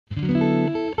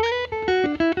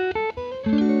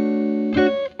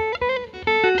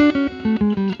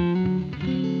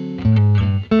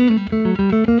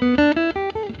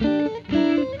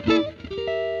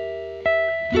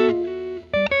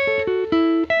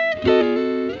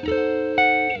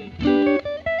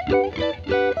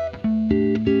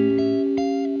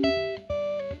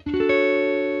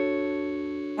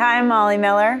Molly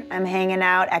Miller. I'm hanging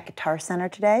out at Guitar Center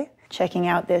today, checking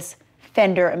out this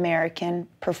Fender American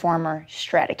Performer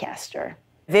Stratocaster.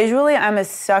 Visually, I'm a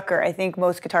sucker. I think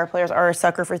most guitar players are a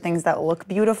sucker for things that look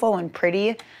beautiful and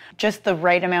pretty, just the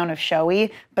right amount of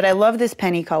showy. But I love this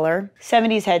penny color,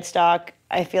 70s headstock.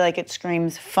 I feel like it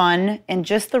screams fun and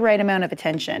just the right amount of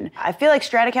attention. I feel like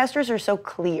Stratocasters are so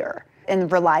clear and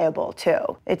reliable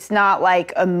too. It's not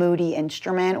like a moody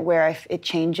instrument where it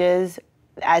changes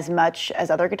as much as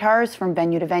other guitars from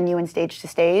venue to venue and stage to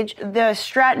stage. The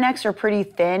Strat necks are pretty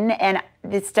thin, and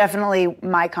it's definitely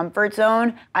my comfort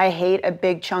zone. I hate a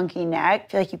big chunky neck.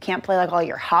 I feel like you can't play like all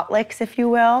your hot licks, if you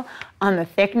will, on the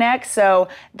thick neck. So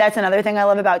that's another thing I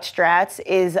love about Strats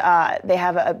is they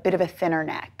have a bit of a thinner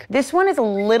neck. This one is a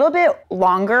little bit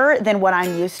longer than what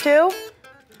I'm used to,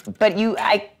 but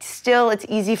it's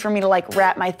easy for me to like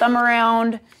wrap my thumb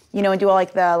around, you know, and do all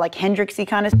like the Hendrixy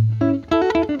kind of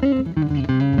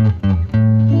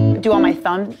do all my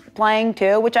thumb playing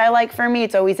too, which I like. For me,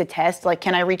 it's always a test. Like,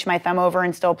 can I reach my thumb over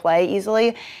and still play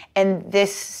easily? And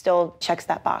this still checks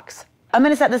that box. I'm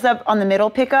gonna set this up on the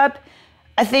middle pickup.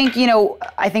 I think, you know,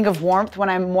 I think of warmth when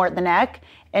I'm more at the neck.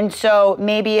 And so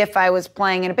maybe if I was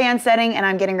playing in a band setting and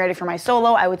I'm getting ready for my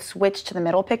solo, I would switch to the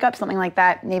middle pickup, something like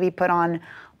that. Maybe put on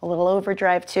a little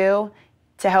overdrive too,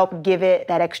 to help give it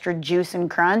that extra juice and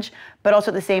crunch. But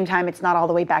also at the same time, it's not all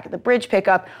the way back at the bridge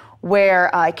pickup, where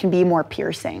it can be more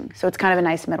piercing. So it's kind of a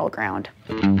nice middle ground.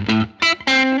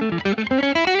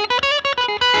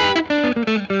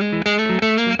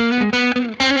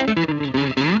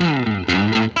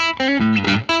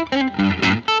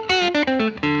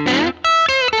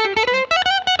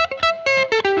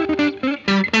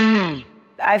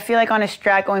 I feel like on a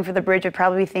Strat going for the bridge, I'd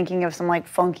probably be thinking of some like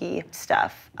funky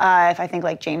stuff. If I think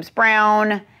like James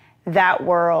Brown, that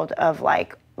world of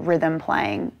like rhythm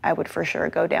playing, I would for sure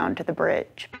go down to the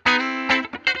bridge.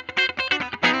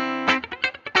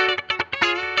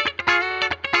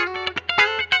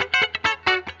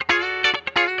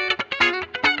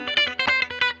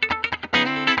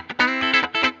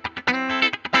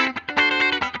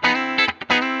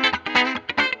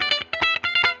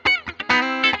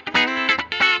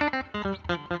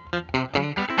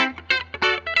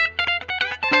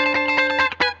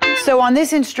 So on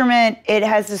this instrument, it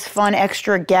has this fun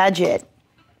extra gadget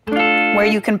where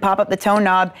you can pop up the tone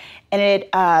knob and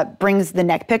it brings the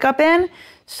neck pickup in.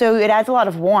 So it adds a lot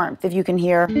of warmth, if you can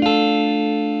hear,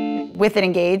 with it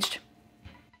engaged,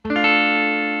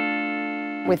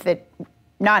 with it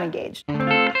not engaged,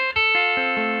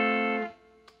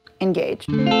 engaged.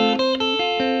 So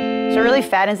it really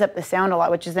fattens up the sound a lot,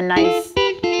 which is a nice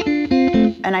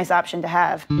option to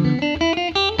have.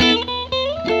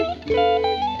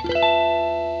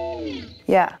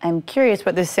 Yeah, I'm curious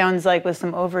what this sounds like with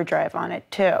some overdrive on it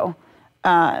too,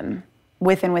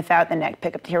 with and without the neck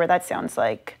pickup, to hear what that sounds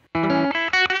like.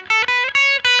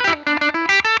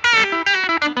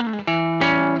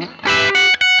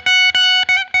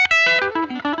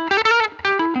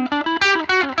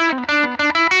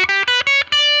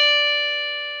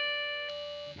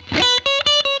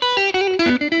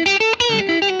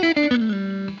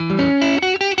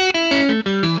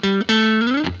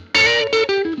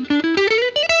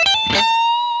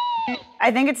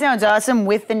 I think it sounds awesome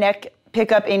with the neck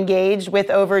pickup engaged with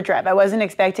overdrive. I wasn't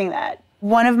expecting that.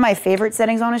 One of my favorite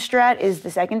settings on a Strat is the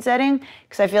second setting,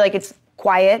 because I feel like it's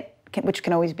quiet, which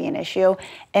can always be an issue.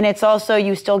 And it's also,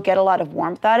 you still get a lot of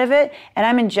warmth out of it. And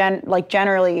I'm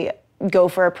generally go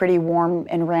for a pretty warm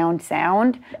and round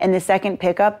sound. And the second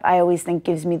pickup, I always think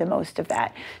gives me the most of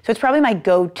that. So it's probably my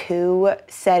go-to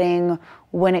setting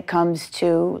when it comes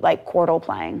to like chordal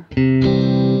playing.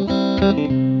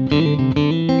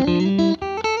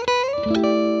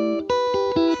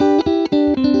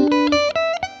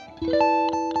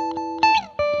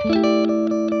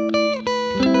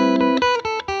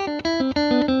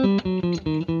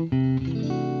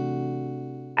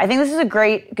 I think this is a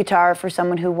great guitar for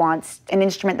someone who wants an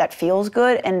instrument that feels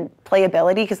good and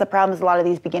playability, because the problem is a lot of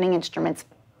these beginning instruments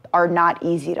are not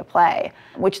easy to play,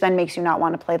 which then makes you not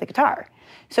want to play the guitar.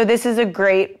 So this is a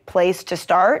great place to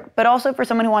start, but also for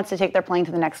someone who wants to take their playing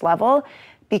to the next level,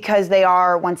 because they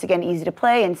are, once again, easy to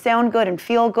play and sound good and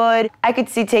feel good. I could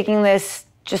see taking this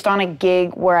just on a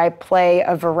gig where I play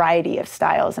a variety of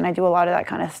styles, and I do a lot of that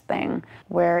kind of thing,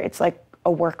 where it's like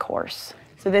a workhorse.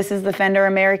 So this is the Fender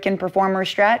American Performer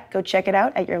Strat. Go check it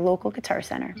out at your local Guitar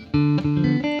Center.